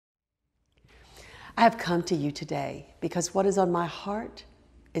I have come to you today because what is on my heart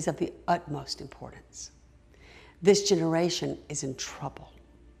is of the utmost importance. This generation is in trouble.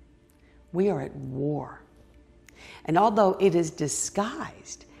 We are at war. And although it is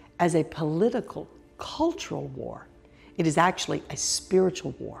disguised as a political, cultural war, it is actually a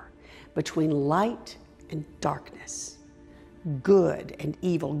spiritual war between light and darkness, good and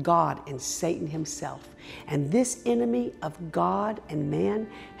evil, God and Satan himself. And this enemy of God and man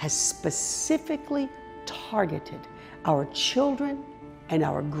has specifically targeted our children and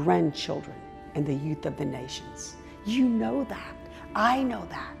our grandchildren and the youth of the nations. You know that. I know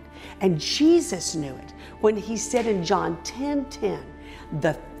that. And Jesus knew it when he said in John 10:10,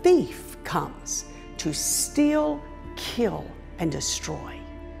 the thief comes to steal, kill, and destroy.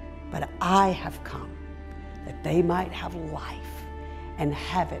 But I have come that they might have life and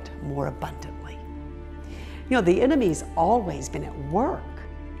have it more abundantly. You know, the enemy's always been at work,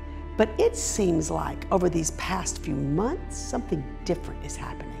 but it seems like over these past few months, something different is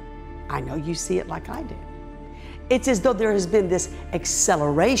happening. I know you see it like I do. It's as though there has been this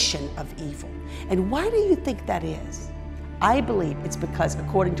acceleration of evil. And why do you think that is? I believe it's because,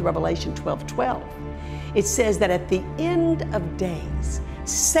 according to Revelation 12:12, it says that at the end of days,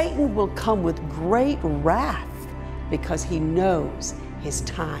 Satan will come with great wrath because he knows his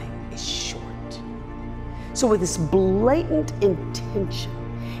time is short. So with this blatant intention,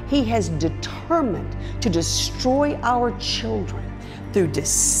 he has determined to destroy our children through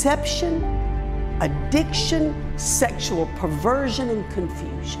deception, addiction, sexual perversion, and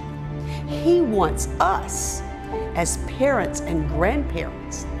confusion. He wants us as parents and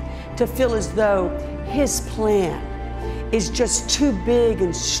grandparents to feel as though his plan is just too big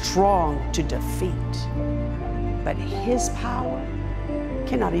and strong to defeat. But his power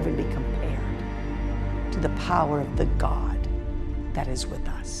cannot even be compared to the power of the God that is with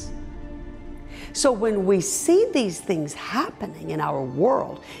us. So when we see these things happening in our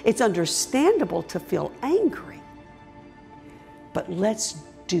world, it's understandable to feel angry. But let's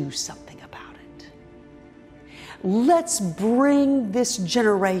do something about it. Let's bring this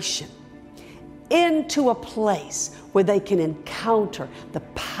generation into a place where they can encounter the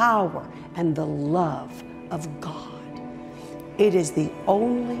power and the love of God. It is the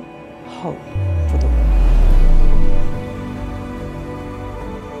only hope for the world.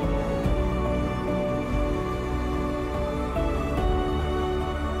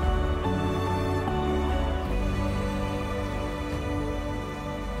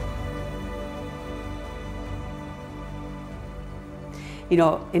 You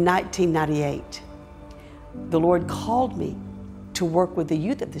know, in 1998, the Lord called me to work with the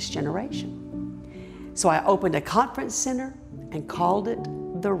youth of this generation. So I opened a conference center and called it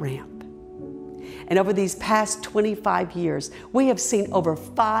The Ramp. And over these past 25 years, we have seen over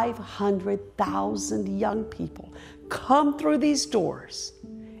 500,000 young people come through these doors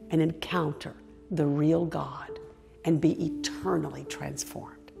and encounter the real God and be eternally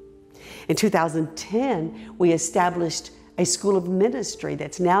transformed. In 2010, we established a school of ministry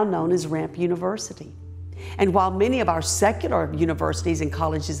that's now known as Ramp University. And while many of our secular universities and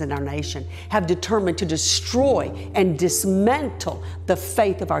colleges in our nation have determined to destroy and dismantle the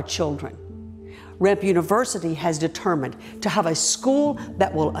faith of our children, Ramp University has determined to have a school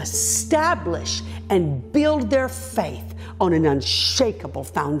that will establish and build their faith on an unshakable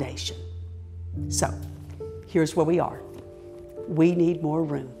foundation. So, here's where we are. We need more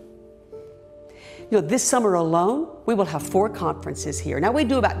room. You know, this summer alone, we will have 4 conferences here. Now, we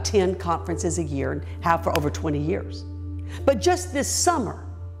do about 10 conferences a year and have for over 20 years. But just this summer,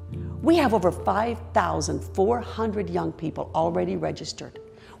 we have over 5,400 young people already registered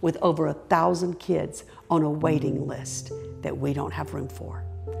with over 1,000 kids on a waiting list that we don't have room for.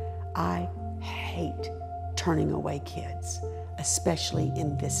 I hate turning away kids, especially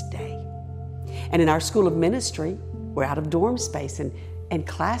in this day. And in our School of Ministry, we're out of dorm space and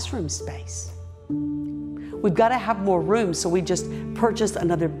classroom space. We've got to have more room, so we just purchased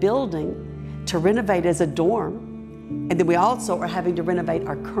another building to renovate as a dorm. And then we also are having to renovate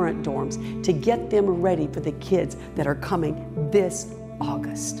our current dorms to get them ready for the kids that are coming this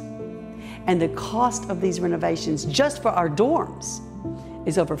August. And the cost of these renovations just for our dorms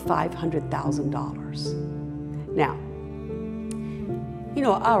is over $500,000. Now, you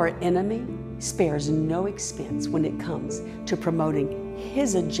know, our enemy spares no expense when it comes to promoting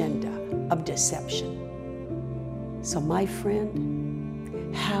his agenda of deception. So my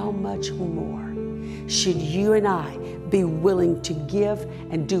friend, how much more should you and I be willing to give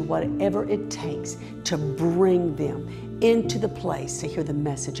and do whatever it takes to bring them into the place to hear the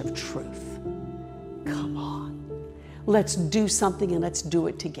message of truth? Come on, let's do something and let's do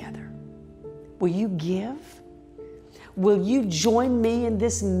it together. Will you give? Will you join me in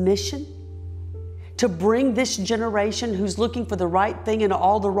this mission to bring this generation who's looking for the right thing in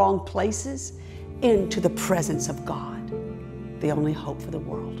all the wrong places into the presence of God, the only hope for the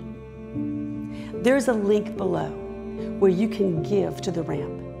world? There's a link below where you can give to the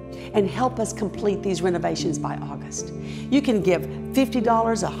ramp and help us complete these renovations by August. You can give $50,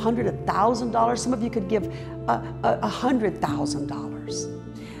 $100, $1,000. Some of you could give $100,000.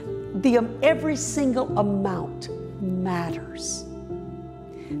 Every single amount matters.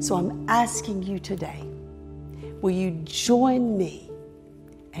 So I'm asking you today, will you join me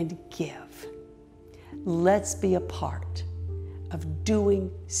and give? Let's be a part of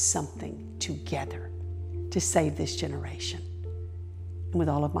doing something together to save this generation. And with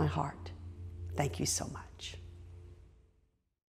all of my heart, thank you so much.